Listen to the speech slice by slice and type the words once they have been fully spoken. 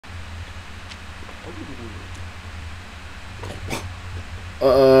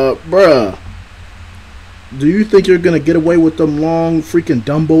Bruh. Do you think you're gonna get away with them long freaking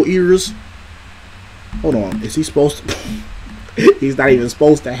Dumbo ears? Hold on. Is he supposed to? He's not even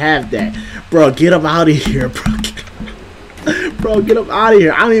supposed to have that. Bro, get him out of here, bro. Bro, get him out of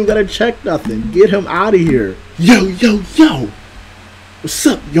here. I ain't even gonna check nothing. Get him out of here. Yo, yo, yo. What's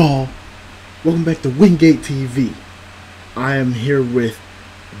up, y'all? Welcome back to Wingate TV. I am here with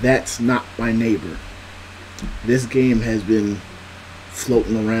That's Not My Neighbor. This game has been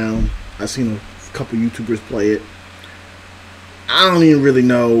floating around. I've seen a couple YouTubers play it. I don't even really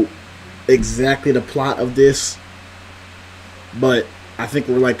know exactly the plot of this, but I think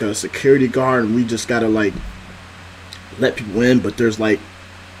we're like a security guard and we just gotta like let people in, but there's like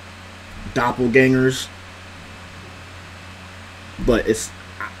doppelgangers, but it's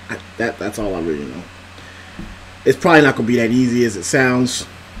that's all I really know. It's probably not gonna be that easy as it sounds,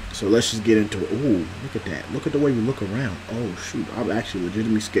 so let's just get into it. Ooh, look at that. Look at the way we look around. Oh shoot, I'm actually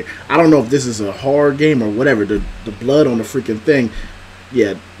legitimately scared. I don't know if this is a horror game or whatever. The blood on the freaking thing,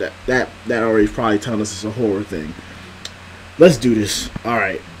 yeah, that already is probably telling us it's a horror thing. Let's do this.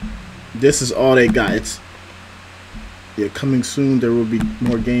 Alright. This is all they got. It's coming soon. There will be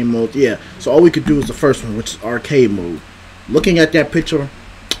more game modes. Yeah. So all we could do is the first one, which is arcade mode. Looking at that picture,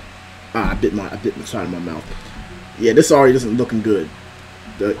 I bit the side of my mouth. Yeah, this already isn't looking good.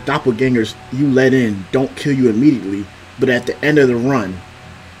 The doppelgangers you let in don't kill you immediately, but at the end of the run,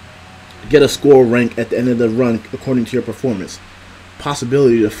 get a score rank at the end of the run according to your performance.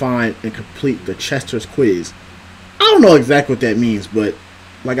 Possibility to find and complete the Chester's quiz. I don't know exactly what that means, but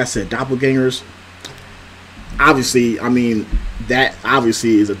like I said, doppelgangers, obviously, I mean, that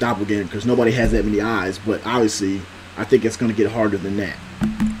obviously is a doppelganger because nobody has that many eyes, but obviously, I think it's going to get harder than that.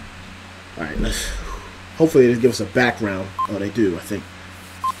 Alright, let's, hopefully they give us a background. Oh, they do, I think.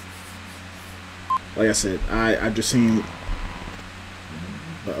 Like I said, I've just seen,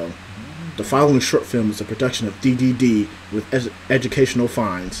 the following short film is a production of DDD with educational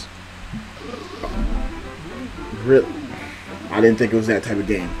fines. I didn't think it was that type of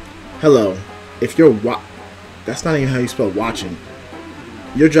game. Hello. If you're that's not even how you spell watching.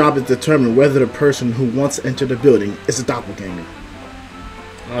 Your job is to determine whether the person who wants to enter the building is a doppelganger.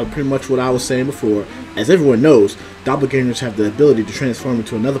 Pretty much what I was saying before. As everyone knows, doppelgangers have the ability to transform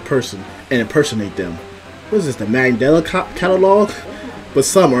into another person and impersonate them. What is this, the Mandela catalog? But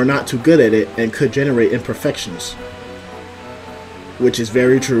some are not too good at it and could generate imperfections. Which is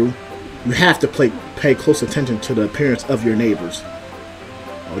very true. You have to pay close attention to the appearance of your neighbors.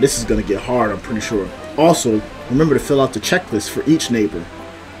 Oh, this is going to get hard, I'm pretty sure. Also, remember to fill out the checklist for each neighbor.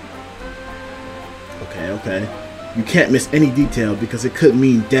 Okay. You can't miss any detail because it could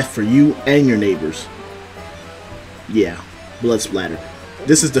mean death for you and your neighbors. Yeah, blood splatter.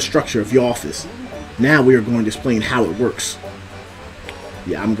 This is the structure of your office. Now we are going to explain how it works.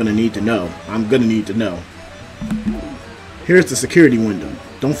 Yeah, I'm going to need to know. Here's the security window.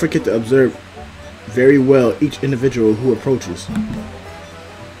 Don't forget to observe very well each individual who approaches.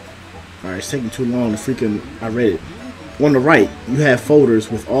 Alright, it's taking too long to freaking... I read it. On the right, you have folders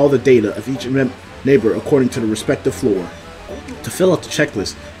with all the data of each neighbor according to the respective floor. To fill out the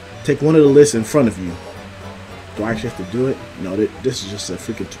checklist, take one of the lists in front of you. Do I actually have to do it? No, this is just a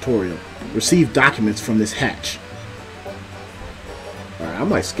freaking tutorial. Receive documents from this hatch. Alright, I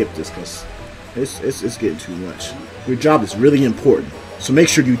might skip this because it's getting too much. Your job is really important, so make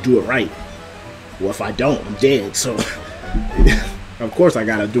sure you do it right. Well, if I don't, I'm dead, so of course I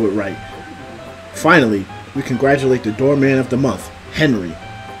gotta do it right. Finally, we congratulate the Doorman of the Month, Henry.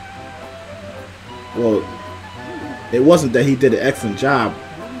 Well, it wasn't that he did an excellent job,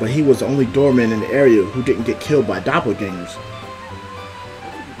 but he was the only doorman in the area who didn't get killed by doppelgangers.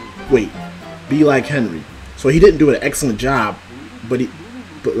 Wait, be like Henry. So he didn't do an excellent job, but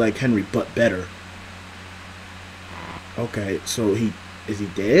like Henry, but better. Okay, so is he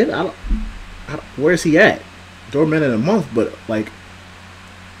dead? I don't, where's he at? Doorman in a month, but like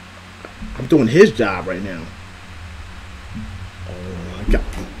I'm doing his job right now. Oh my god.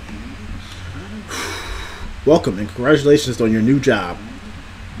 Welcome and congratulations on your new job.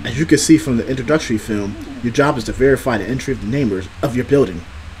 As you can see from the introductory film, your job is to verify the entry of the neighbors of your building.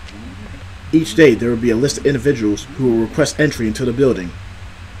 Each day there will be a list of individuals who will request entry into the building.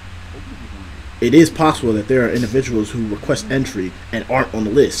 It is possible that there are individuals who request entry and aren't on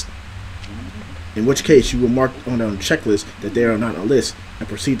the list, in which case you will mark on the checklist that they are not on the list and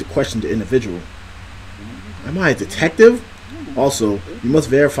proceed to question the individual. Am I a detective? Also, you must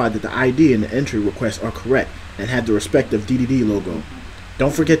verify that the ID and the entry requests are correct and have the respective DDD logo.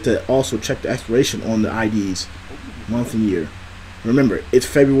 Don't forget to also check the expiration on the IDs, month and year. Remember, it's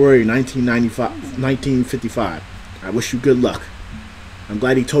February 1955. I wish you good luck. I'm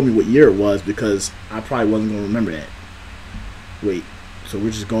glad he told me what year it was because I probably wasn't going to remember that. Wait, so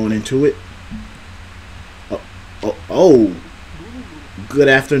we're just going into it? Oh. Good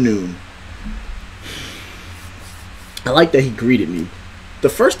afternoon. I like that he greeted me. The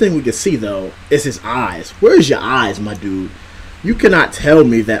first thing we can see, though, is his eyes. Where's your eyes, my dude? You cannot tell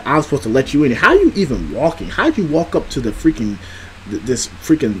me that I'm supposed to let you in. How are you even walking? How did you walk up to the freaking this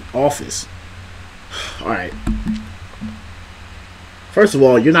freaking office? All right. First of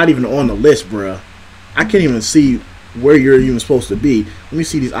all, you're not even on the list, bruh. I can't even see where you're even supposed to be. Let me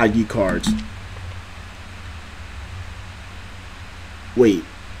see these ID cards. Wait.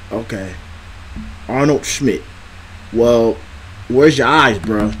 Okay. Arnold Schmidt. Well, where's your eyes,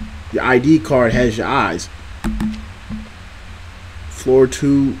 bruh? Your ID card has your eyes. Floor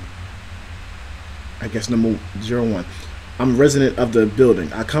 2, I guess number 01. I'm a resident of the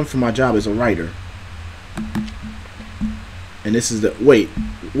building. I come from my job as a writer. And this is the, wait,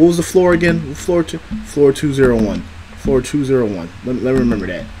 what was the floor again? Floor 2? Floor 201. Floor 201. Let me remember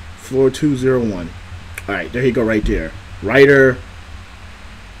that. Floor 201. Alright, there you go right there. Writer.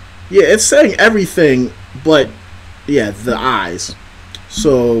 Yeah, it's saying everything, but yeah, the eyes.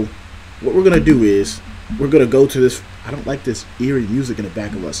 So what we're going to do is we're going to go to this. I don't like this eerie music in the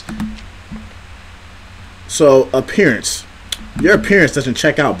back of us. So, appearance. Your appearance doesn't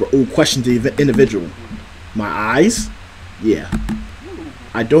check out, bro. Ooh, question the individual. My eyes? Yeah.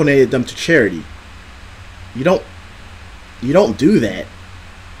 I donated them to charity. You don't do that.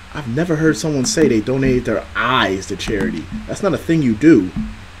 I've never heard someone say they donated their eyes to charity. That's not a thing you do.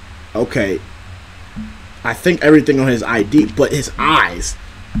 Okay. I think everything on his ID, but his eyes.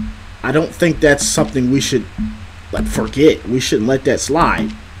 I don't think that's something we should like forget. We shouldn't let that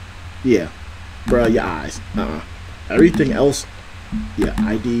slide. Yeah. Bruh, your eyes. Everything else, yeah,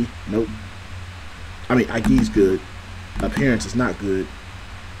 ID, nope. I mean, ID's good. Appearance is not good.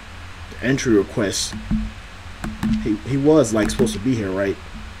 The entry request, he was like supposed to be here, right?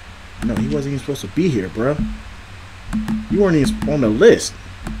 No, he wasn't even supposed to be here, bruh. You weren't even on the list.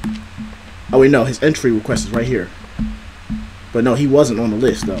 Oh wait, no, his entry request is right here. But no, he wasn't on the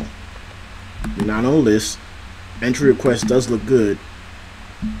list though. You're not on the list. Entry request does look good.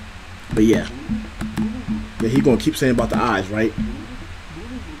 But yeah. Yeah, he gonna keep saying about the eyes, right?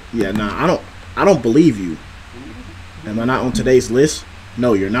 Yeah, nah, I don't believe you. Am I not on today's list?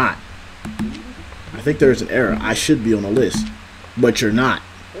 No, you're not. I think there's an error. I should be on the list. But you're not.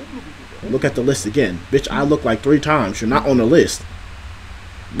 Look at the list again. Bitch, I look like 3 times. You're not on the list.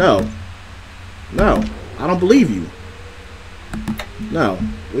 No. No. I don't believe you. No.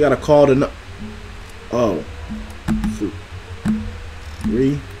 We gotta call the oh.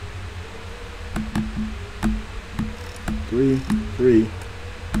 3 3 3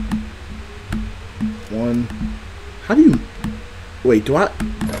 1. How do you wait?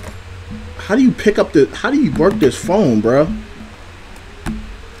 How do you pick up the? How do you work this phone, bro?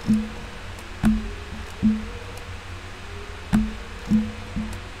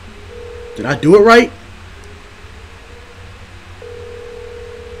 Did I do it right?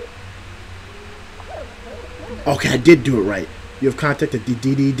 Okay, I did do it right. You have contacted the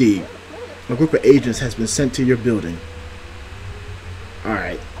DDD. A group of agents has been sent to your building.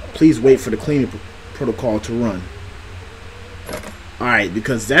 Alright. Please wait for the cleaning protocol to run. Alright,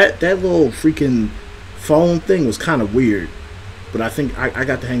 because that little freaking phone thing was kind of weird. But I think I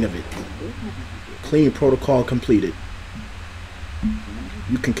got the hang of it. Cleaning protocol completed.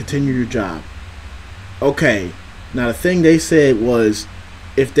 You can continue your job. Okay. Now the thing they said was,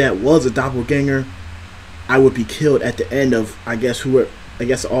 if that was a doppelganger, I would be killed at the end of, I guess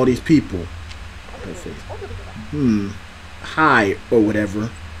all these people. Hi or whatever.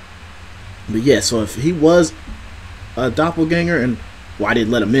 But yeah, so if he was a doppelganger, and well, I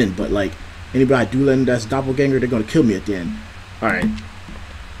didn't let him in, but like anybody I do let in that's a doppelganger, they're gonna kill me at the end. All right.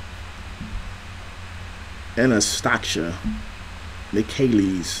 Anastasia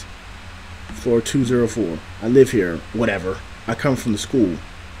Michaelis, floor 204. I live here. Whatever. I come from the school.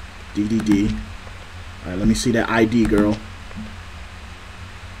 DDD. Alright, let me see that ID, girl.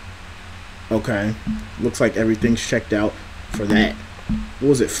 Okay. Looks like everything's checked out for that. What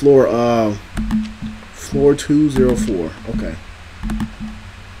was it? Floor 204. Okay.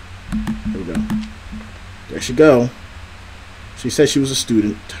 Here we go. There she go. She said she was a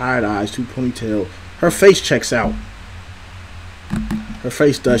student. Tired eyes, 2 ponytail. Her face checks out. Her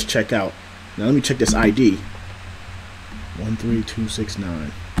face does check out. Now let me check this ID.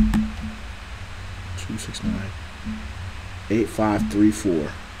 13269. 269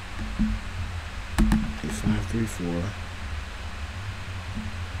 8534 8534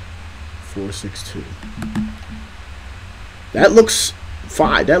 462. That looks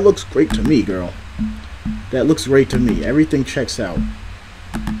fine. That looks great to me, girl. That looks great to me. Everything checks out.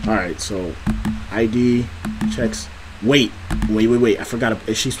 Alright, so ID checks. Wait. I forgot.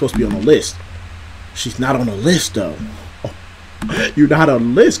 Is she supposed to be on the list? She's not on the list, though. Oh, you're not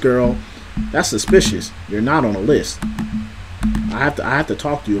on the list, girl. That's suspicious. You're not on the list. I have to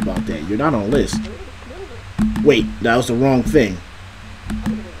talk to you about that. You're not on the list. Wait, that was the wrong thing.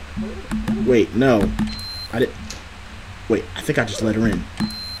 Wait, no. I didn't. Wait, I think I just let her in.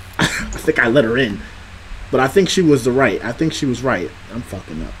 I think I let her in. But I think she was right. I think she was right. I'm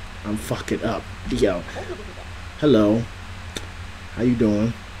fucking up. I'm fucking up. Yo. Hello. How you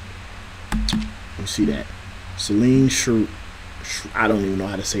doing? Let me see that. Celine Shrew. I don't even know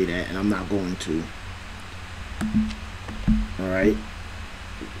how to say that, and I'm not going to. Alright.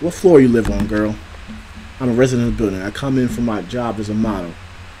 What floor you live on, girl? I'm a resident of the building. I come in for my job as a model.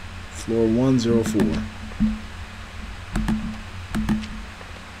 Floor 104.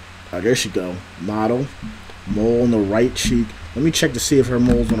 Oh, there she go. Model. Mole on the right cheek. Let me check to see if her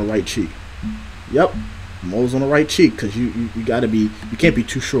mole's on the right cheek. Yep. Mole's on the right cheek, because you gotta be, you can't be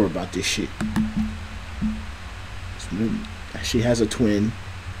too sure about this shit. She has a twin.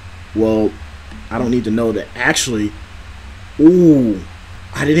 Well, I don't need to know that. Actually, ooh,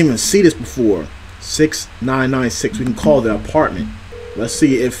 I didn't even see this before. 6996. We can call the apartment. Let's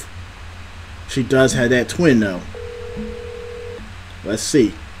see if she does have that twin, though. Let's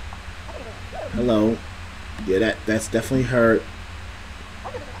see. Hello. Yeah, that's definitely her.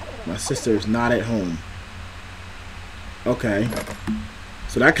 My sister is not at home. Okay.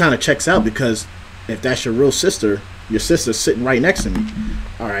 So that kind of checks out, because if that's your real sister, your sister's sitting right next to me.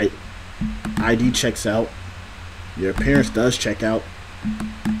 Alright. ID checks out. Your appearance does check out.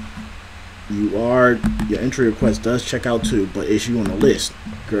 Your entry request does check out too, but is you on the list?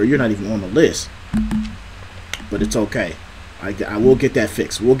 Girl, you're not even on the list. But it's okay. I will get that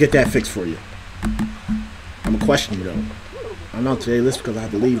fixed. We'll get that fixed for you. I'm gonna question you though. I'm not on today's list because I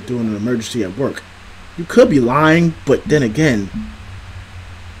have to leave during an emergency at work. You could be lying, but then again,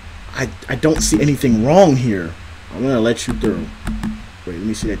 I don't see anything wrong here. I'm gonna let you through. Wait, let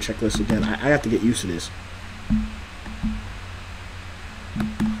me see that checklist again. I have to get used to this.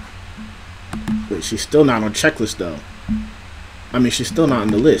 Wait, she's still not on checklist though. I mean, she's still not on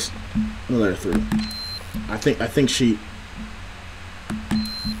the list. I'm gonna let her through. I think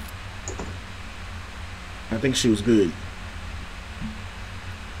she was good.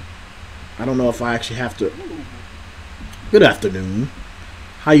 I don't know if I actually have to. Good afternoon.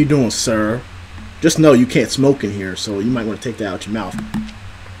 How you doing, sir? Just know you can't smoke in here, so you might want to take that out your mouth.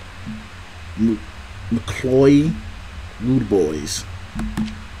 McCloy Rude Boys.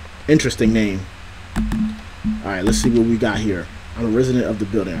 Interesting name. Alright, let's see what we got here. I'm a resident of the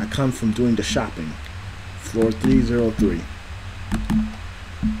building. I come from doing the shopping. Floor 303.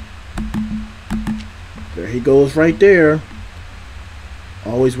 There he goes right there.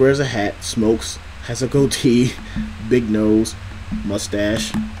 Always wears a hat, smokes, has a goatee, big nose,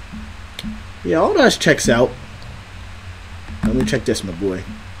 mustache. Yeah, all that checks out. Let me check this, my boy.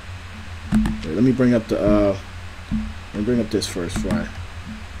 Wait, let me bring up the let me bring up this first, right?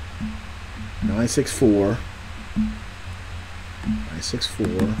 964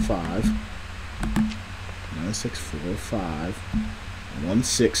 9645 9645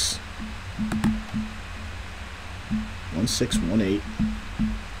 16 1618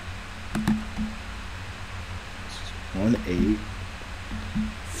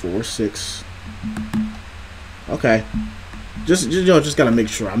 1846. Okay. Just gotta make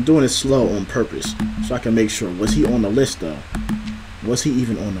sure. I'm doing it slow on purpose so I can make sure. Was he on the list though? Was he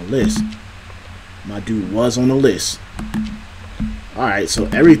even on the list? My dude was on the list. Alright, so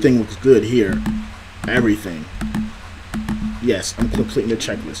everything looks good here. Everything. Yes, I'm completing the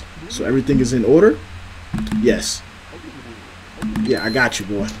checklist. So everything is in order? Yes. Yeah, I got you,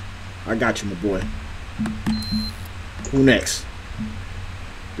 boy. I got you, my boy. Who next?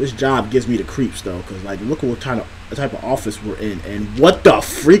 This job gives me the creeps though, cause like look at what type of office we're in, and what the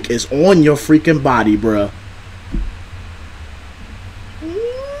freak is on your freaking body, bruh.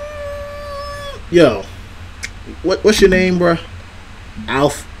 Yo, what's your name, bruh?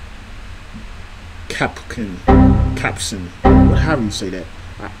 Alf Capson. However you say that.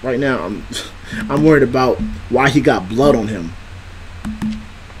 Right now, I'm worried about why he got blood on him.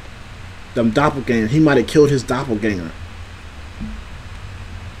 Them doppelganger. He might have killed his doppelganger.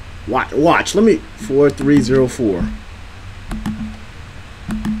 Watch. Let me 4304.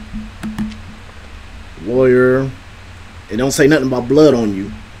 Lawyer. It don't say nothing about blood on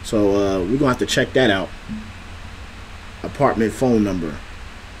you, so we're gonna have to check that out. Apartment phone number.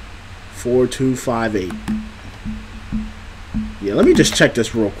 4258. Yeah, let me just check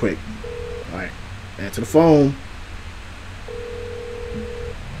this real quick. All right, answer the phone.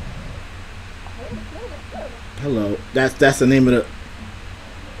 Hello. That's the name of the.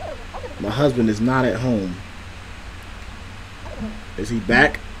 My husband is not at home. Is he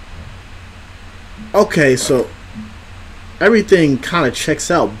back? Okay, so everything kind of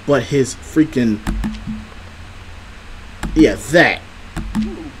checks out, but his freaking, yeah, that.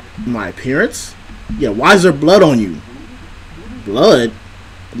 My appearance? Yeah, why is there blood on you? Blood?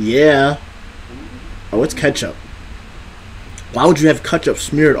 Yeah. Oh, it's ketchup. Why would you have ketchup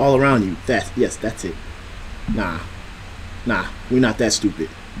smeared all around you? Yes, that's it. Nah, we're not that stupid.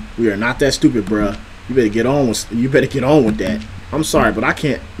 We are not that stupid, bruh. You better get on with that. I'm sorry, but I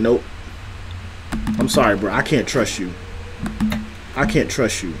can't. Nope. I'm sorry, bro. I can't trust you. I can't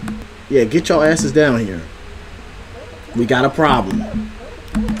trust you. Yeah, get your asses down here. We got a problem.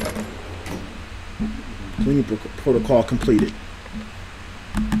 Cleaning protocol completed.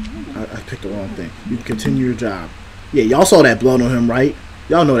 I picked the wrong thing. You can continue your job. Yeah, y'all saw that blood on him, right?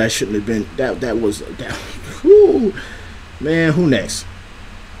 Y'all know that shouldn't have been. That was. Whew. Man, who next?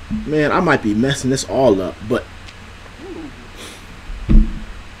 Man, I might be messing this all up, but.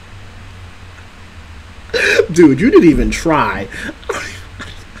 Dude, you didn't even try.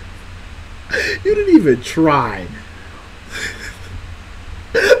 You didn't even try.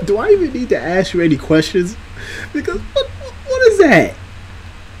 Do I even need to ask you any questions? Because what is that?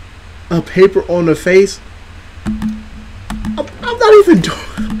 A paper on the face? I'm not even doing.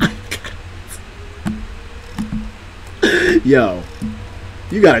 Yo,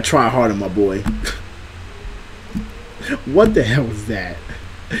 you gotta try harder, my boy. What the hell was that?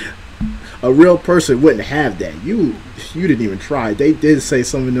 A real person wouldn't have that. You didn't even try. They did say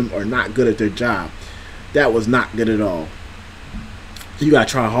some of them are not good at their job. That was not good at all. You gotta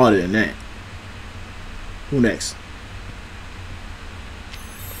try harder than that. Who next?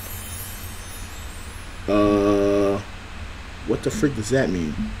 What the freak does that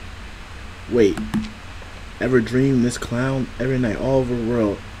mean? Wait. Ever dream this clown? Every night all over the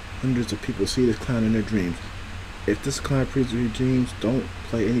world, hundreds of people see this clown in their dreams. If this clown appears in your dreams, don't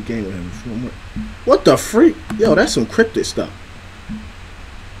play any game with him. What the freak? Yo, that's some cryptic stuff.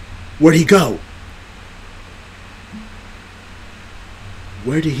 Where'd he go?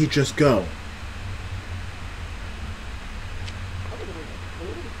 Where did he just go?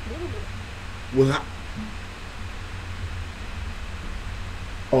 Was I?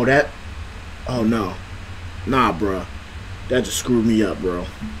 Oh, that? Oh, no. Nah, bro. That just screwed me up, bro.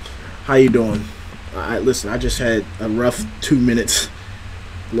 How you doing? Listen, I just had a rough 2 minutes.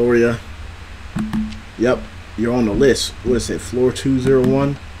 Gloria. Yep, you're on the list. What is it? Floor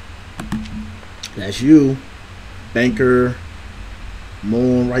 201? That's you. Banker.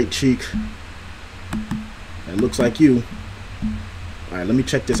 Moon, right cheek. That looks like you. Alright, let me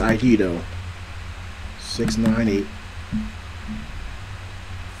check this ID, though. 698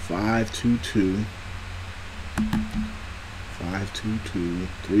 522 522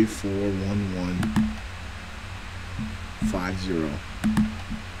 3411 50.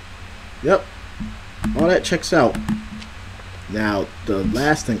 Yep, all that checks out. Now the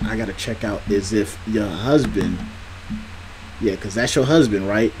last thing I gotta check out is if your husband, yeah, because that's your husband,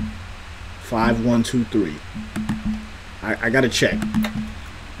 right? 5123. I gotta check.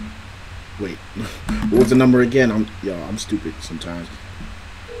 Wait, what was the number again? I'm stupid sometimes.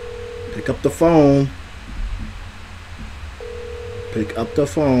 Pick up the phone. Pick up the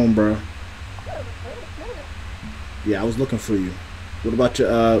phone, bro. Yeah, I was looking for you. What about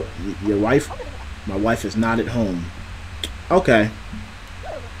your wife? My wife is not at home. Okay.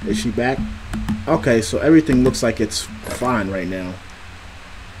 Is she back? Okay, so everything looks like it's fine right now.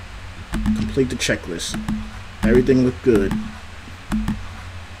 Complete the checklist. Everything looked good.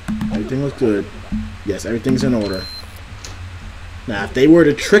 Everything looks good. Yes, everything's in order. Now, if they were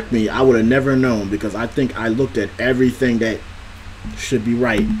to trick me, I would have never known because I think I looked at everything that should be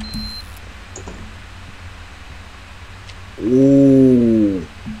right. Ooh.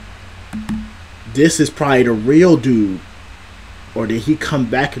 This is probably the real dude. Or did he come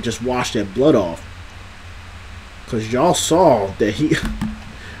back and just wash that blood off? Because y'all saw that he...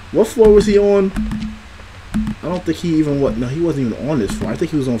 What floor was he on? I don't think he even... No, he wasn't even on this floor. I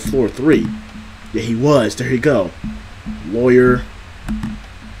think he was on floor 3. Yeah, he was. There you go. Lawyer.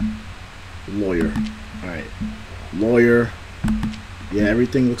 Lawyer. Alright. Lawyer. Yeah,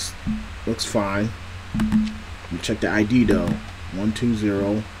 everything looks fine. Let me check the ID though.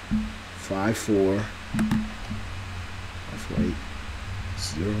 120 54 58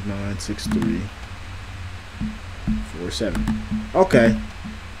 0963 47. Okay.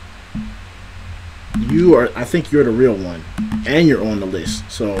 You are, I think you're the real one. And you're on the list.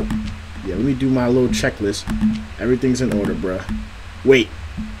 So, yeah, let me do my little checklist. Everything's in order, bruh. Wait,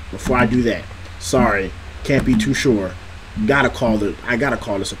 before I do that. Sorry, can't be too sure. I gotta call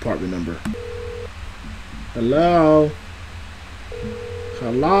this apartment number. Hello?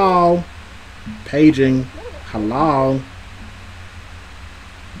 Hello? Paging. Hello?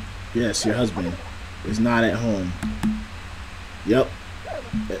 Yes, your husband is not at home. Yep.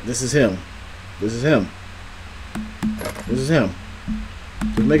 This is him. This is him. This is him.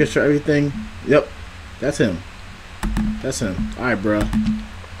 Just making sure everything. Yep. That's him. That's him. Alright, bro.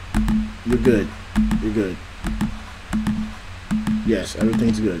 You're good. You're good. Yes,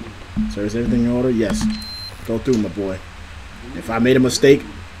 everything's good. So is everything in order? Yes. Go through, my boy. If I made a mistake,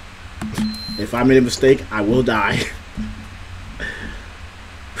 I will die.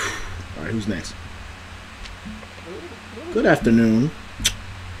 Alright, who's next? Good afternoon.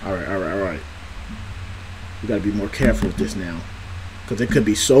 Alright. You gotta be more careful with this now. Because it could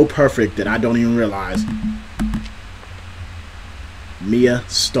be so perfect that I don't even realize. Mia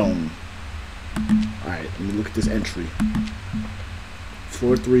Stone. Alright, let me look at this entry.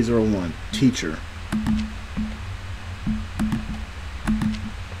 4301. Teacher.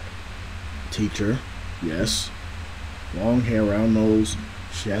 Teacher. Yes. Long hair, round nose.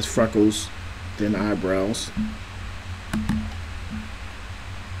 She has freckles. Thin eyebrows.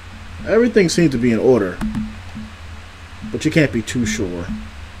 Everything seems to be in order. But you can't be too sure.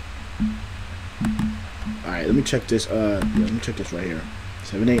 Alright, let me check this. Let me check this right here.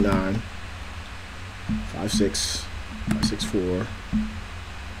 789 56 564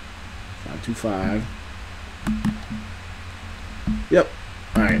 525. Yep.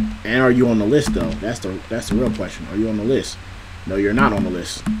 Alright. And are you on the list though? That's the real question. Are you on the list? No, you're not on the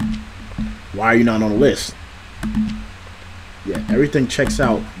list. Why are you not on the list? Yeah, everything checks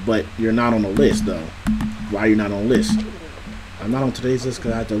out, but you're not on the list though. Why are you not on the list? I'm not on today's list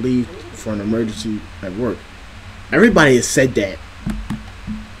because I have to leave for an emergency at work. Everybody has said that.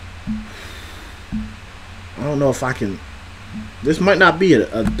 I don't know if I can. This might not be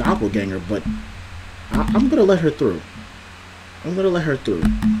a doppelganger, but I'm gonna let her through. I'm gonna let her through.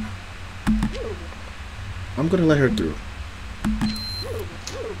 I'm gonna let her through.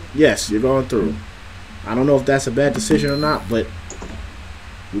 Yes, you're going through. I don't know if that's a bad decision or not, but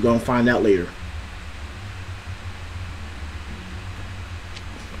we're gonna find out later.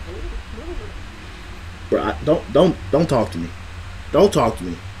 Bro, don't talk to me. Don't talk to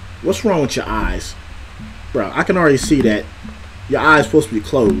me. What's wrong with your eyes? Bro, I can already see that your eyes are supposed to be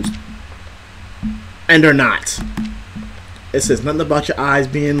closed. And they're not. It says nothing about your eyes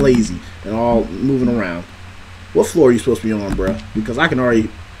being lazy and all moving around. What floor are you supposed to be on, bro? Because I can already...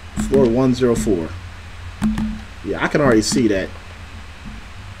 Floor 104. Yeah, I can already see that.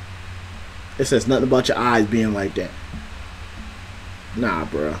 It says nothing about your eyes being like that. Nah,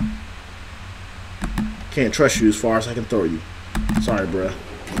 bro. Can't trust you as far as I can throw you. Sorry, bro.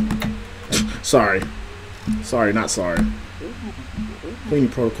 Sorry. Sorry, not sorry. Cleaning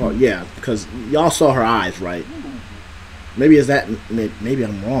protocol. Yeah, because y'all saw her eyes, right? Maybe is that? Maybe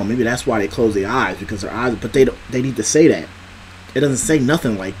I'm wrong. Maybe that's why they close their eyes, because their eyes. But they need to say that. It doesn't say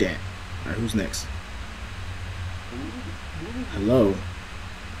nothing like that. All right, who's next? Hello,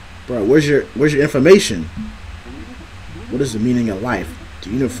 bro. Where's your information? What is the meaning of life, the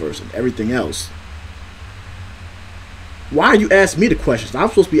universe, and everything else? Why are you asking me the questions? I'm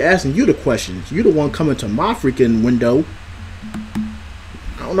supposed to be asking you the questions. You the one coming to my freaking window.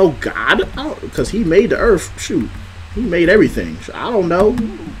 I don't know God, because He made the earth. Shoot, He made everything. I don't know.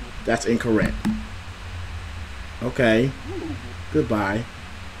 That's incorrect. Okay. Goodbye.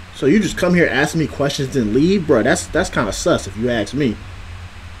 So you just come here asking me questions and leave, bro? That's kind of sus if you ask me.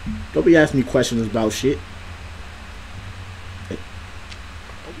 Don't be asking me questions about shit. Hey.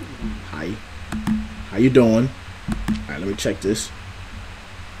 Hi. How you doing? Alright, let me check this.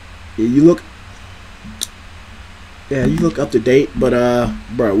 Yeah, you look up to date, but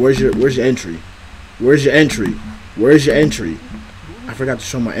bro, where's your entry? Where's your entry? Where's your entry? I forgot to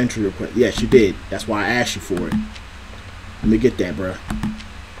show my entry request. Yes, you did. That's why I asked you for it. Let me get that, bro.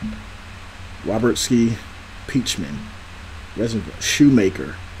 Robert Ski Peachman. Resident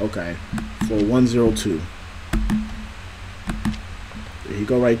Shoemaker. Okay. For 102. There you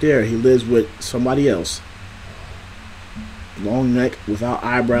go right there. He lives with somebody else. Long neck, without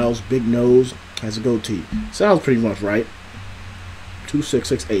eyebrows, big nose, has a goatee. Sounds pretty much right.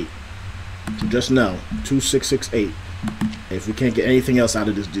 2668. Just know. 2668. If we can't get anything else out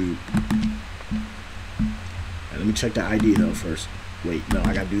of this dude. Let me check the ID though first. Wait, no,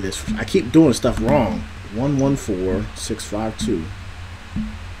 I gotta do this. I keep doing stuff wrong. 114652.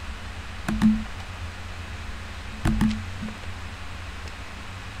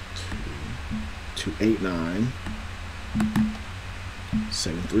 289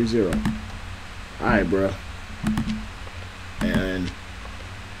 730. Alright, bro. And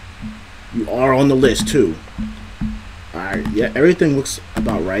you are on the list too. Alright, yeah, everything looks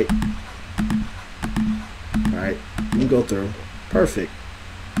about right. Alright, you can go through. Perfect.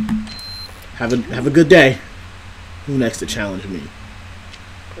 Have a good day. Who next to challenge me?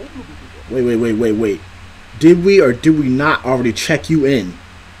 Wait. Did we or did we not already check you in?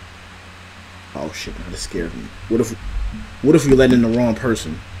 Oh shit, now this scared me. What if we let in the wrong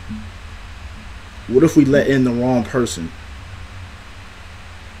person? What if we let in the wrong person?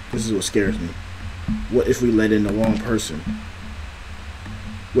 This is what scares me. What if we let in the wrong person?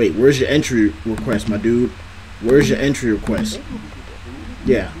 Wait, where's your entry request, my dude? Where's your entry request?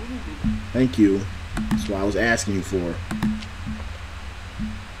 Yeah. Thank you. That's what I was asking you for.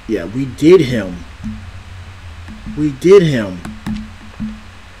 Yeah, we did him. We did him.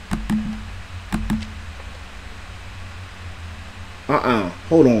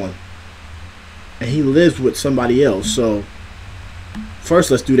 Hold on. And he lives with somebody else, so first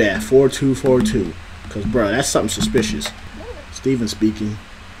let's do that. 4242. Cause bro, that's something suspicious. Steven speaking.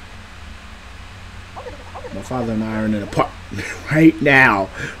 My father and I are in an apartment right now.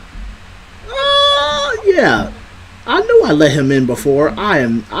 Yeah. I knew I let him in before. I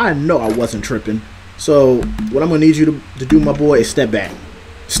know I wasn't tripping. So what I'm gonna need you to do, my boy, is step back.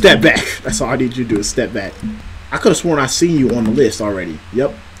 Step back. That's all I need you to do is step back. I could have sworn I seen you on the list already.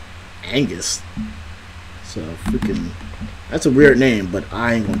 Yep. Angus. So freaking, that's a weird name, but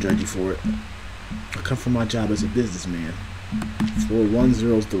I ain't gonna judge you for it. I come from my job as a businessman.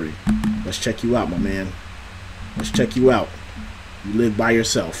 4103. Let's check you out, my man. Let's check you out. You live by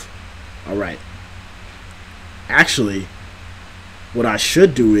yourself. Alright. Actually, what I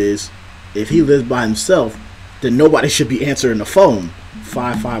should do is, if he lives by himself, then nobody should be answering the phone.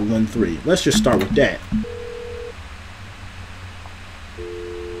 5513. Let's just start with that.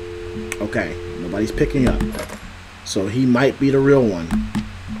 Okay, nobody's picking up. So he might be the real one.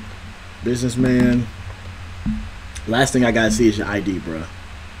 Businessman. Last thing I gotta see is your ID, bruh.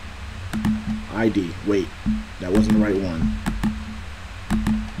 ID. Wait, that wasn't the right one.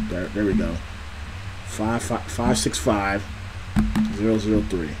 There we go. 565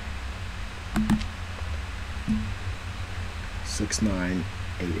 003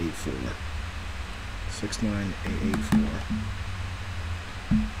 69884 69884.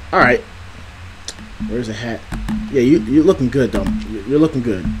 All right. Where's the hat? Yeah, you're looking good though. You're looking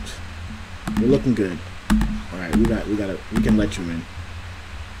good. You're looking good. All right, we can let you in.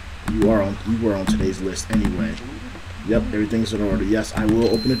 You were on today's list anyway. Yep, everything's in order. Yes, I will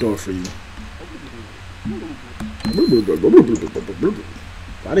open the door for you.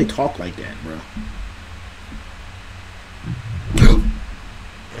 Why they talk like that, bro?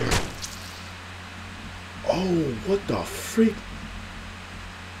 Oh, what the freak?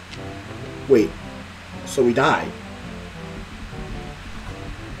 Wait, so we died.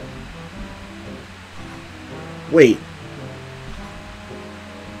 Wait.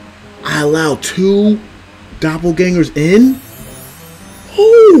 I allowed 2 doppelgangers in?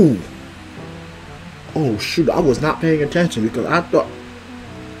 Oh! Oh shoot, I was not paying attention because I thought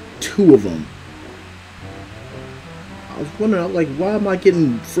 2 of them. I was wondering, like, why am I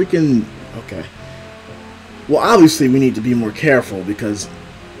getting freaking... Okay. Well, obviously we need to be more careful because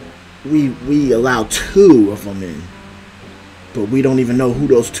we allowed 2 of them in. But we don't even know who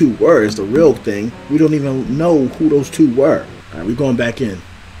those 2 were is the real thing. We don't even know who those 2 were. Alright, we going back in.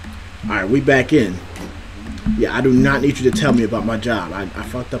 Alright, we back in. Yeah, I do not need you to tell me about my job. I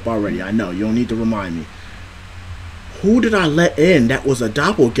fucked up already. I know. You don't need to remind me. Who did I let in that was a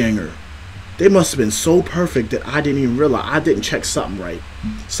doppelganger? They must have been so perfect that I didn't even realize. I didn't check something right.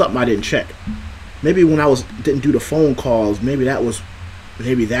 Something I didn't check. Maybe when I didn't do the phone calls, maybe that's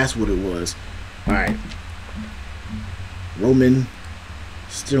what it was. Alright. Roman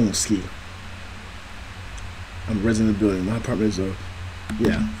Stilsky. I'm a resident of the building. My apartment is a...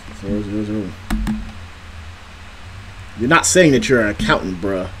 Yeah. 400. You're not saying that you're an accountant,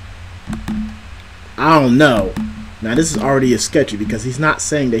 bruh. I don't know. Now, this is already a sketchy because he's not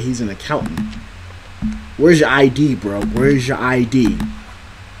saying that he's an accountant. Where's your ID, bro? Where's your ID?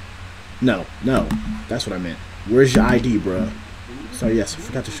 No. That's what I meant. Where's your ID, bro? Sorry, yes, I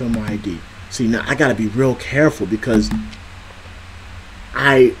forgot to show my ID. See, now I gotta be real careful because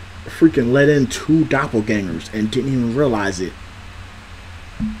I freaking let in 2 doppelgangers and didn't even realize it.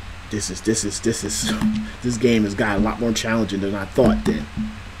 This game has got a lot more challenging than I thought then.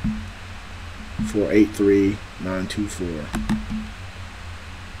 483924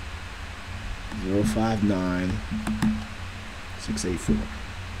 059 684.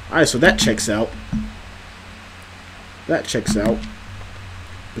 Alright, so that checks out. That checks out.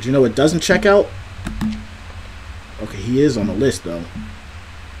 But you know what doesn't check out? Okay, he is on the list, though.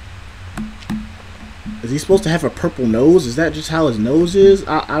 Is he supposed to have a purple nose? Is that just how his nose is?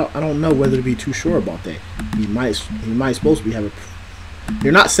 I don't know whether to be too sure about that. He might supposed to be have a...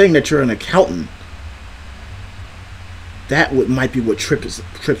 You're not saying that you're an accountant. That might be what trips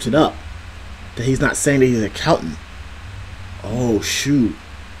it up. That he's not saying that he's an accountant. Oh shoot.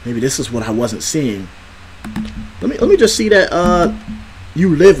 Maybe this is what I wasn't seeing. Let me just see that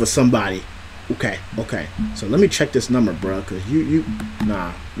you live with somebody. Okay. So let me check this number, bro, cause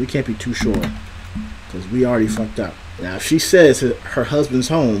nah, we can't be too sure. Cause we already fucked up. Now if she says her husband's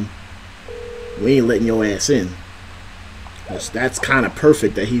home, we ain't letting your ass in. That's kind of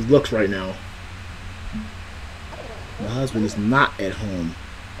perfect that he looks right now. The husband is not at home.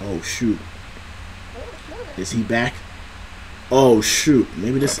 Oh shoot. Is he back? Oh shoot.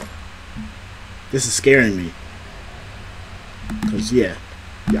 Maybe this is scaring me. Cause yeah,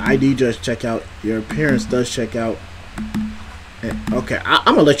 your ID does check out. Your appearance does check out. And, okay,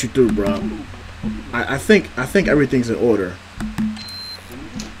 I'm gonna let you through, bro. I think everything's in order.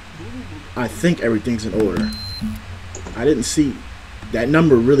 I think everything's in order. I didn't see that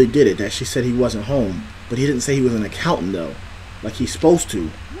number really did it. That she said he wasn't home, but he didn't say he was an accountant though, like he's supposed to.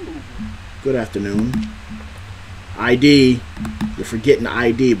 Good afternoon. ID. You're forgetting the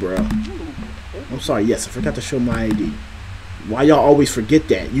ID, bro. I'm sorry. Yes, I forgot to show my ID. Why y'all always forget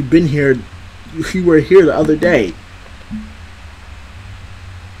that? You've been here. You were here the other day.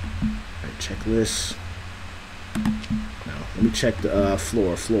 Right, checklist. Now, let me check the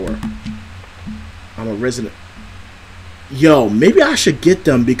floor. I'm a resident. Yo, maybe I should get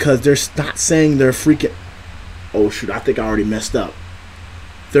them because they're not saying they're freaking... Oh, shoot. I think I already messed up.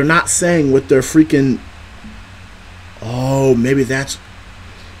 They're not saying what they're freaking... Oh, maybe that's...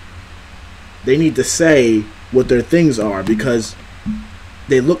 They need to say what their things are because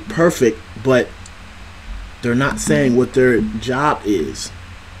they look perfect, but they're not saying what their job is.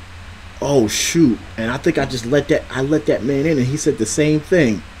 Oh, shoot. And I think I just let that man in and he said the same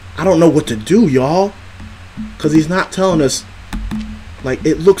thing. I don't know what to do, y'all. Because he's not telling us, like,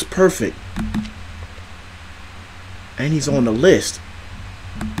 it looks perfect. And he's on the list.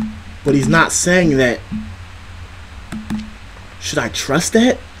 But he's not saying that. Should I trust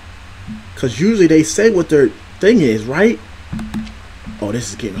that? Because usually they say what their thing is, right? Oh, this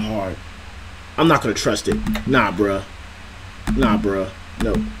is getting hard. I'm not going to trust it. Nah, bruh. Nah, bruh.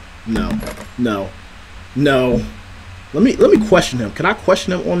 No. Let me question him. Can I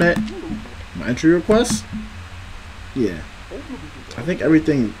question him on that? My entry request? Yeah. I think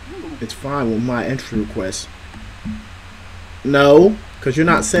everything is fine with my entry request. No, because you're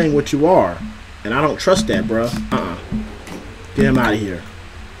not saying what you are. And I don't trust that, bruh. Get him out of here.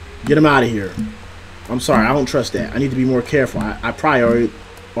 Get him out of here. I'm sorry, I don't trust that. I need to be more careful. I probably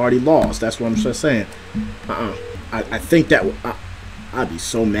already lost. That's what I'm just saying. I think that... I'd be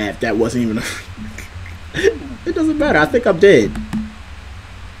so mad if that wasn't even... It doesn't matter. I think I'm dead.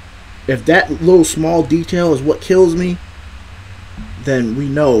 If that little small detail is what kills me, then we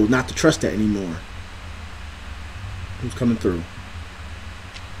know not to trust that anymore. Who's coming through?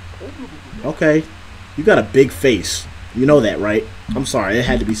 Okay. You got a big face. You know that, right? I'm sorry. It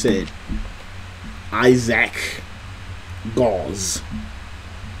had to be said. Isaac Gauze.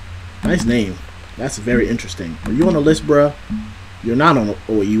 Nice name. That's very interesting. Are you on the list, bruh? You're not on the...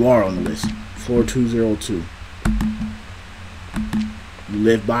 Oh, you are on the list. Floor 202. You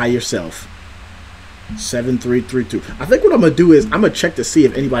live by yourself. 7332. I think what I'm going to do is I'm going to check to see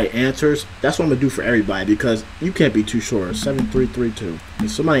if anybody answers. That's what I'm going to do for everybody because you can't be too sure. 7332.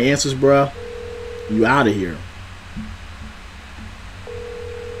 If somebody answers, bruh, you out of here.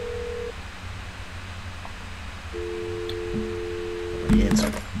 Nobody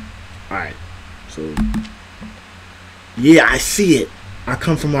answered. Alright. So... Yeah, I see it. I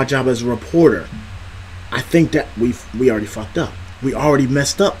come from my job as a reporter. I think that we already fucked up. We already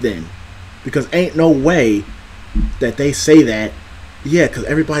messed up then. Because ain't no way that they say that. Yeah, because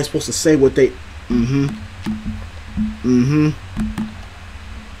everybody's supposed to say what they...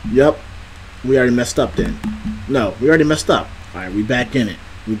 Yep. We already messed up then. No, we already messed up. Alright, we back in it.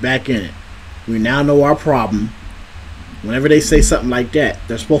 We back in it. We now know our problem. Whenever they say something like that,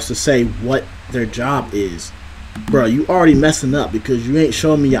 they're supposed to say what their job is. Bro, you already messing up because you ain't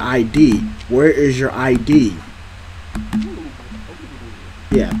showing me your ID. Where is your ID?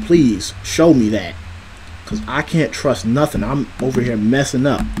 Yeah, please show me that. Because I can't trust nothing. I'm over here messing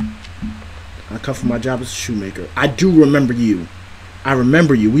up. I come from my job as a shoemaker. I do remember you. I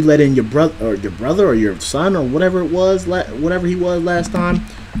remember you. We let in your brother or your son or whatever it was, whatever he was last time.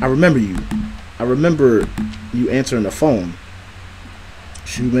 I remember you. I remember you answering the phone.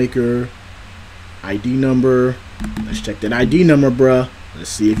 Shoemaker, ID number. Let's check that ID number, bruh. Let's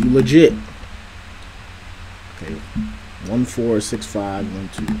see if you legit. Okay,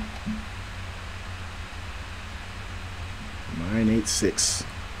 146512 986.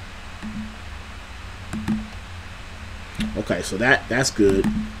 Okay, so that's good.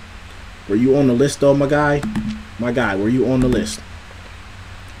 Were you on the list though, my guy? My guy, were you on the list?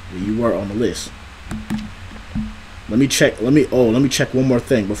 Yeah, you were on the list. Let me check. Let me check one more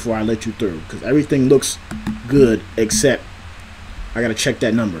thing before I let you through, because everything looks good except I gotta check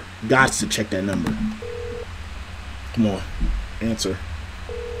that number. Got to check that number. Come on, answer.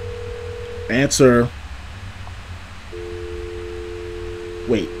 Answer.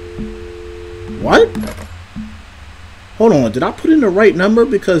 Wait. What? Hold on. Did I put in the right number?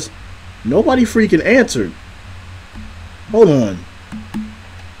 Because nobody freaking answered. Hold on.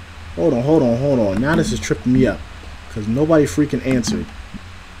 Hold on. Now this is tripping me up. Because nobody freaking answered.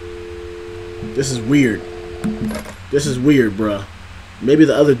 This is weird. This is weird, bruh. Maybe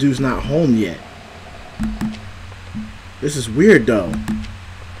the other dude's not home yet. This is weird, though.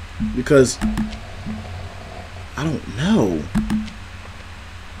 Because I don't know.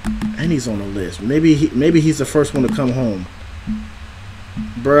 And he's on the list. Maybe he's the first one to come home.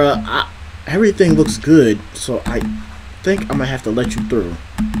 Bruh, everything looks good, so I think I'm gonna have to let you through.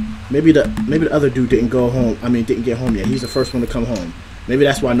 Maybe the other dude didn't go home. I mean, didn't get home yet. He's the first one to come home. Maybe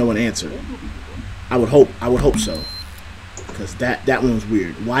that's why no one answered. I would hope so. Because that one was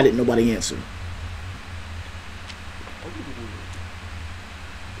weird. Why didn't nobody answer?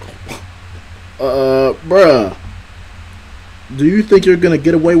 Bruh. Do you think you're gonna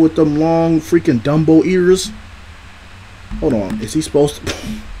get away with them long freaking Dumbo ears? Hold on. Is he supposed to?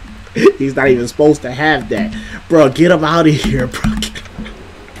 He's not even supposed to have that. Bro, get him out of here, bro.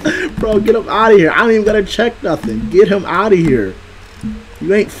 Bro, get him out of here. I ain't even gotta check nothing. Get him out of here.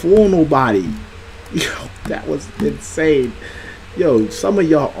 You ain't fooling nobody. Yo, that was insane. Yo, some of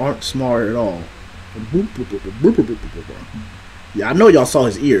y'all aren't smart at all. Yeah, I know y'all saw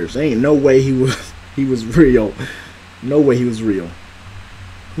his ears. There ain't no way he was real. No way he was real.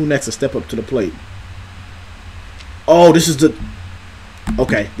 Who next to step up to the plate? Oh, this is the...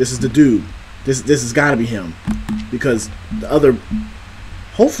 Okay, this is the dude. This has got to be him. Because the other...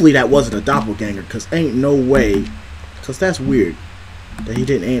 Hopefully that wasn't a doppelganger, because ain't no way... Because that's weird. That he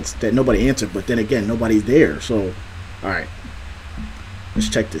didn't answer... That nobody answered, but then again, nobody's there. So, alright. Let's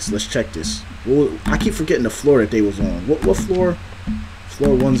check this. Let's check this. Well, I keep forgetting the floor that they was on. What floor?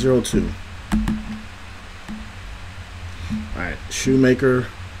 Floor 102. Alright, shoemaker.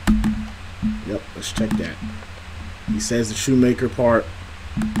 Yep, let's check that. He says the shoemaker part.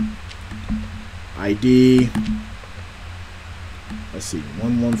 ID. Let's see.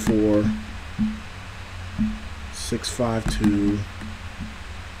 114 652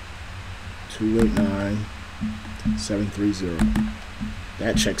 289 730.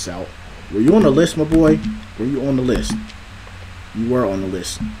 That checks out. Were you on the list, my boy? Were you on the list? You were on the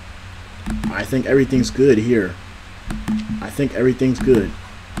list. I think everything's good here. I think everything's good.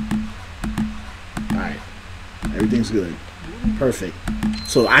 Alright. Everything's good. Perfect.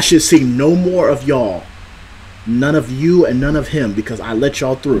 So I should see no more of y'all. None of you and none of him, because I let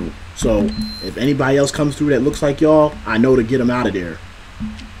y'all through. So if anybody else comes through that looks like y'all, I know to get them out of there.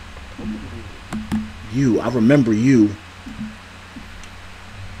 You. I remember you.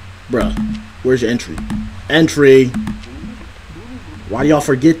 Bruh. Where's your entry? Entry. Why do y'all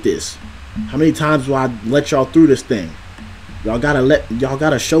forget this? How many times do I let y'all through this thing? Y'all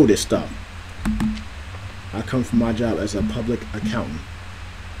gotta show this stuff. I come from my job as a public accountant.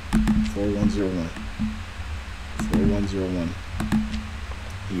 4101. 4101.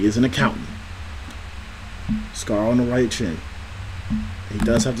 He is an accountant. Scar on the right chin. He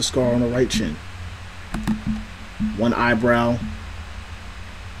does have the scar on the right chin. One eyebrow.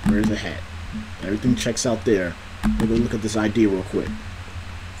 Where's the hat? Everything checks out there. Let me look at this ID real quick.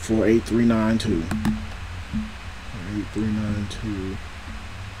 48392. 48392.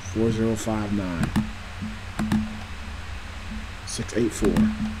 4059.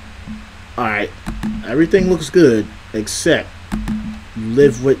 684. Alright. Everything looks good except you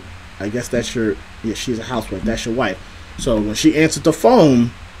live with, I guess that's your, yeah, she's a housewife. That's your wife. So when she answered the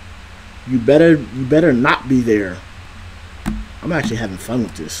phone, you better not be there. I'm actually having fun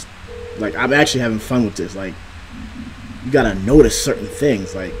with this. Like, I'm actually having fun with this. Like, you gotta notice certain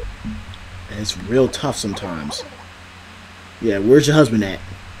things. Like, and it's real tough sometimes. Yeah, where's your husband at?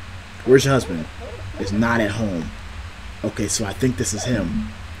 Where's your husband? It's not at home. Okay, so I think this is him.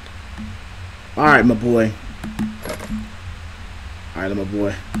 Alright, my boy. Alright, my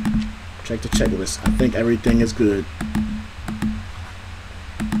boy. Check the checklist. I think everything is good.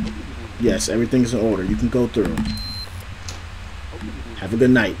 Yes, everything's in order. You can go through. Have a good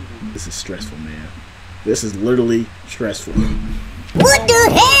night. This is stressful, man. This is literally stressful. What the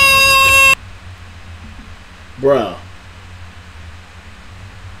heck? Bruh.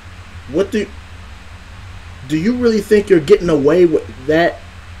 What do you really think you're getting away with that?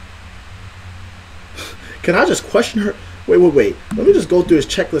 Can I just question her? Wait. Let me just go through his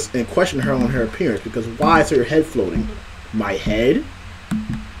checklist and question her on her appearance, because why is her head floating? My head?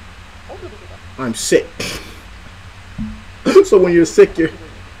 I'm sick. So when you're sick,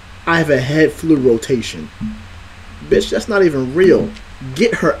 I have a head flu rotation. Bitch, that's not even real.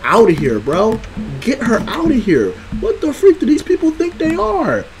 Get her out of here, bro. Get her out of here. What the freak do these people think they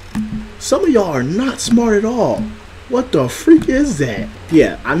are? Some of y'all are not smart at all. What the freak is that?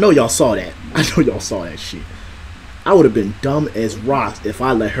 Yeah, I know y'all saw that. I know y'all saw that shit. I would have been dumb as rocks if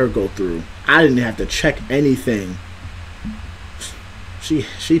I let her go through. I didn't have to check anything.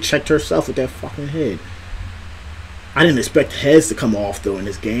 She checked herself with that fucking head. I didn't expect heads to come off though in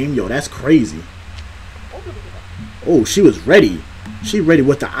this game. Yo, that's crazy. Oh, she was ready. She ready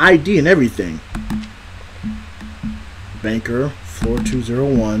with the ID and everything. Banker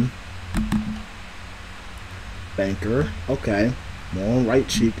 4201. Banker. Okay. Long right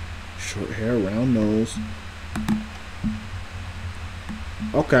cheek. Short hair, round nose.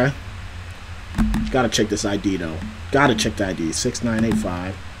 Okay. Gotta check this ID though. Gotta check the ID.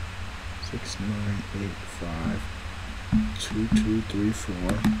 6985. 6985. 2234.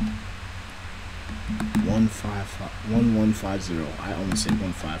 1150. I only say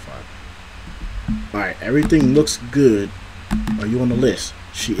 155. Alright, everything looks good. Are you on the list?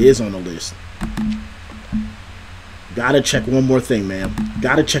 She is on the list. Gotta check one more thing, man.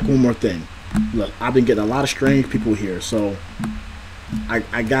 Gotta check one more thing. Look, I've been getting a lot of strange people here, so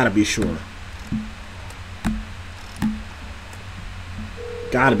I gotta be sure.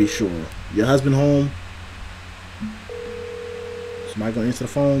 Gotta be sure. Your husband home? Somebody gonna answer the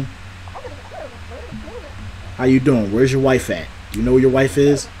phone? How you doing? Where's your wife at? Do you know where your wife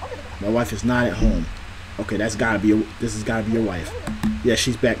is? My wife is not at home. Okay, this has gotta be your wife. Yeah,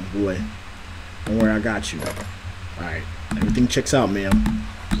 she's back, boy. Don't worry, I got you. Alright, everything checks out, man.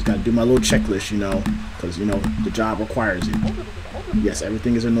 Just gotta do my little checklist, you know, because, you know, the job requires it. Yes,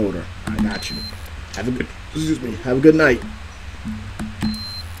 everything is in order. I got you. Have a good night.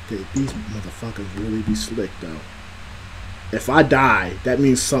 These motherfuckers really be slick, though. If I die, that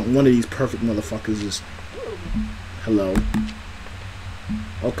means one of these perfect motherfuckers is... Hello.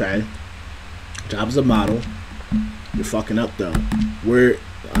 Okay. Job as a model. You're fucking up, though.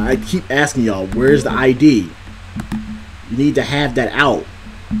 I keep asking y'all, where's the ID? You need to have that out.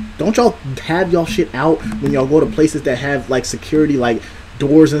 Don't y'all have y'all shit out when y'all go to places that have, like, security, like,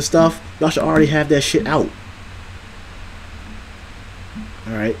 doors and stuff? Y'all should already have that shit out.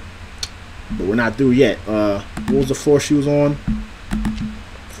 Alright. But we're not through yet. What was the floor she was on?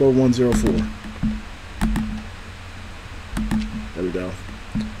 Floor 104. There we go.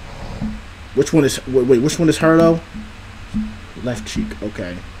 Which one is... Wait, which one is her, though? Left cheek.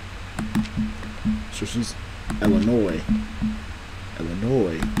 Okay. So she's... Illinois.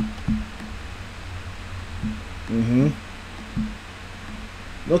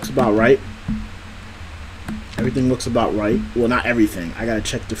 Looks about right. Everything looks about right. Well, not everything. I gotta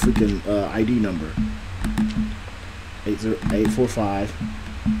check the freaking ID number. 845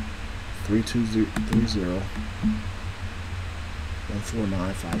 3230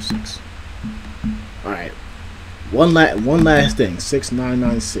 14956. All right. One last thing.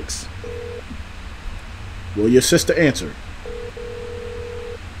 6996. Will your sister answer?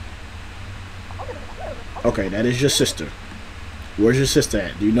 Okay, that is your sister. Where's your sister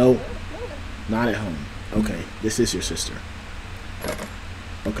at? Do you know? Not at home. Okay, this is your sister.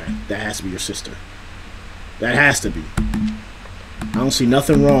 Okay, that has to be your sister. That has to be. I don't see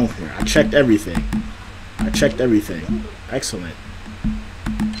nothing wrong here. I checked everything. Excellent.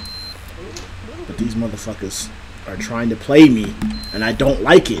 But these motherfuckers are trying to play me, and I don't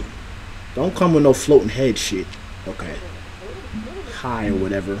like it. Don't come with no floating head shit. Okay. Hi or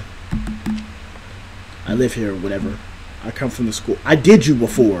whatever. I live here or whatever. I come from the school. I did you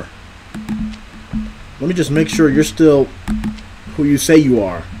before. Let me just make sure you're still who you say you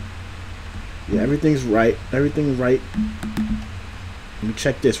are. Yeah, everything's right. Everything's right. Let me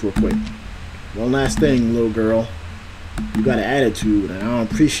check this real quick. One last thing, little girl. You got an attitude, and I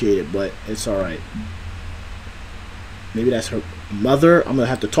don't appreciate it, but it's alright. Maybe that's her mother. I'm going to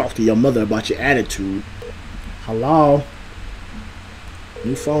have to talk to your mother about your attitude. Hello?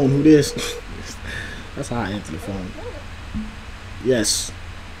 New phone, who this? That's how I answer the phone. Yes.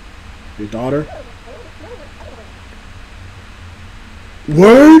 Your daughter?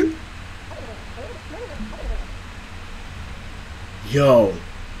 Word? Yo.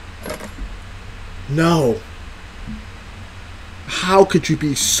 No. How could you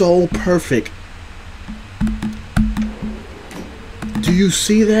be so perfect? Do you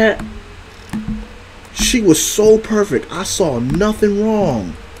see that? She was so perfect. I saw nothing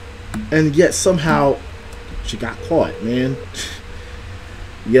wrong. And yet somehow she got caught, man.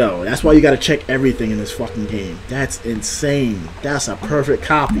 Yo, that's why you gotta check everything in this fucking game. That's insane. That's a perfect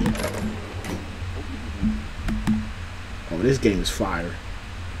copy. Oh, this game is fire.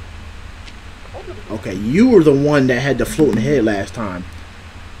 Okay, you were the one that had the floating head last time.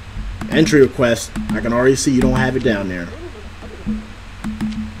 Entry request. I can already see you don't have it down there. You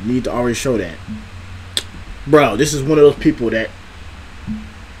need to already show that. Bro, this is one of those people that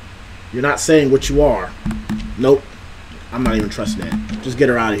you're not saying what you are. Nope. I'm not even trusting that. Just get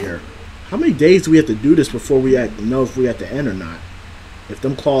her out of here. How many days do we have to do this before we know if we have to end or not? If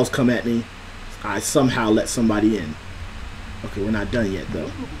them claws come at me, I somehow let somebody in. Okay, we're not done yet,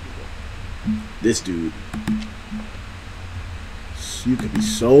 though. This dude. You could be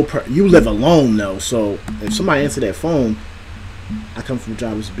so... You live alone, though, so if somebody answer that phone, I come from a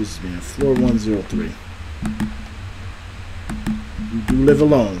job as a businessman. Floor 103. You do live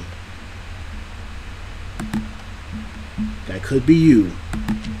alone. That could be you.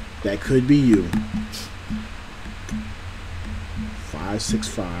 That could be you.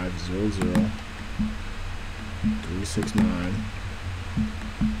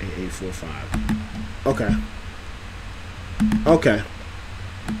 565-00-369-8845. Okay. Okay.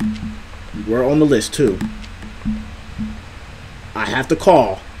 We're on the list too. I have to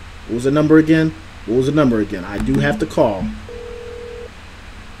call. What was the number again? What was the number again? I do have to call.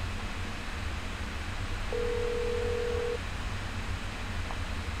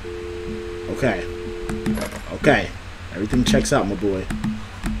 Okay. Okay. Everything checks out, my boy.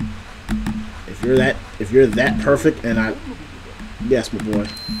 If you're that perfect, and yes, my boy.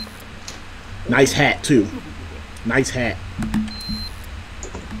 Nice hat too. Nice hat.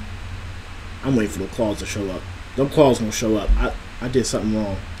 I'm waiting for the claws to show up. Them claws gonna show up. I did something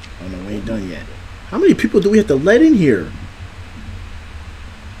wrong. Oh no, we ain't done yet. How many people do we have to let in here?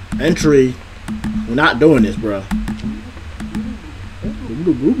 Entry. We're not doing this, bro.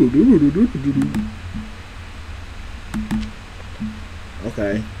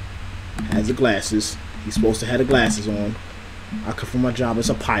 Okay. Has the glasses. He's supposed to have the glasses on. I come from my job as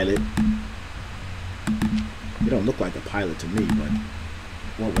a pilot. He don't look like a pilot to me, but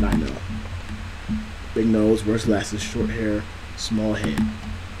what would I know? Big nose, wears glasses, short hair, small head.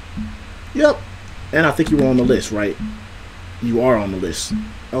 Yep. And I think you were on the list, right? You are on the list.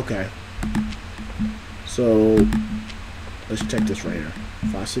 Okay. So let's check this right here.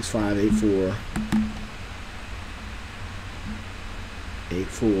 565-84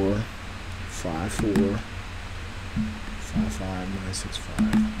 54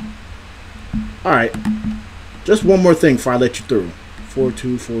 55965. Alright. Just one more thing before I let you through.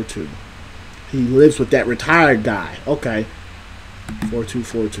 4242. He lives with that retired guy. Okay.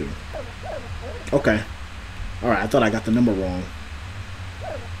 4242. Okay. Alright, I thought I got the number wrong.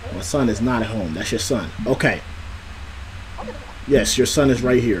 My son is not at home. That's your son. Okay. Yes, your son is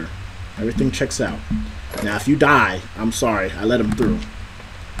right here. Everything checks out. Now, if you die, I'm sorry. I let him through.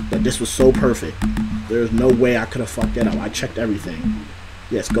 But this was so perfect. There's no way I could have fucked that up. I checked everything.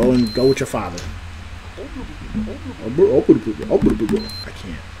 Yes, go with your father. I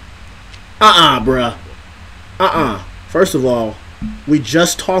can't. Bruh. First of all, we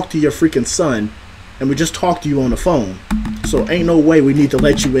just talked to your freaking son, and we just talked to you on the phone. So ain't no way we need to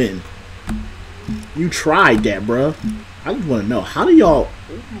let you in. You tried that, bruh. I just want to know, how do y'all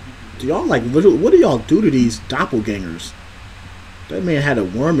like literally, what do y'all do to these doppelgangers? That man had a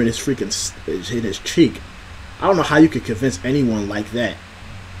worm in his freaking in his cheek. I don't know how you could convince anyone like that.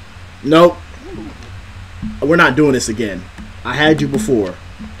 Nope. We're not doing this again. I had you before.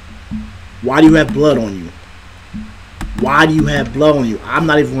 Why do you have blood on you? Why do you have blood on you? I'm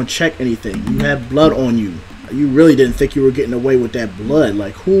not even going to check anything. You have blood on you. You really didn't think you were getting away with that blood.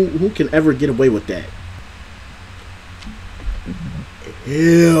 Like, who can ever get away with that?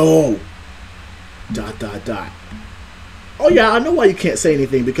 Ew. ... Oh yeah, I know why you can't say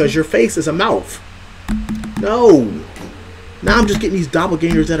anything, because your face is a mouth. No. Now I'm just getting these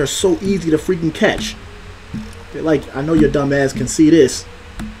doppelgangers that are so easy to freaking catch. They're like, I know your dumb ass can see this.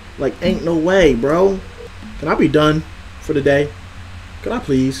 Like, ain't no way, bro. Can I be done for the day? Can I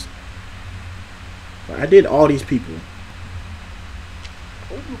please? I did all these people.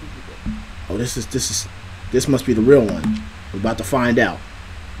 Oh, this must be the real one. We're about to find out.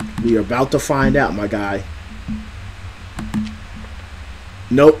 We are about to find out, my guy.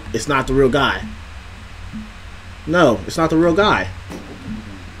 Nope, it's not the real guy. No, it's not the real guy.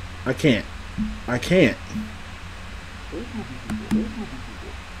 I can't. I can't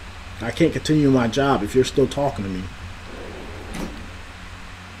continue my job if you're still talking to me.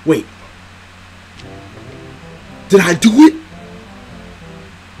 Wait. Did I do it?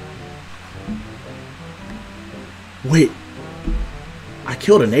 Wait. I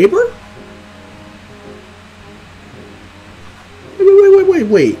killed a neighbor?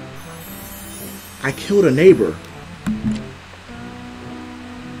 Wait. I killed a neighbor.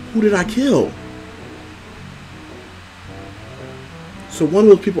 Who did I kill? So one of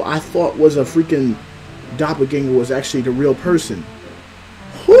those people I thought was a freaking doppelganger was actually the real person.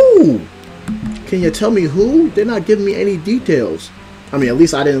 Who? Can you tell me who? They're not giving me any details. I mean, at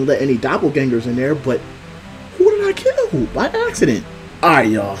least I didn't let any doppelgangers in there, but who did I kill? By accident. Alright,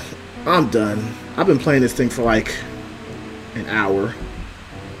 y'all. I'm done. I've been playing this thing for like an hour,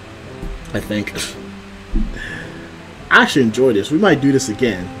 I think. I actually enjoy this. We might do this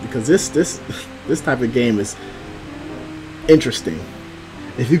again because this type of game is interesting.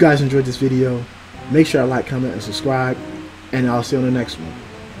 If you guys enjoyed this video, make sure to like, comment, and subscribe, and I'll see you on the next one.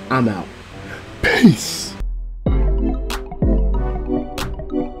 I'm out. Peace.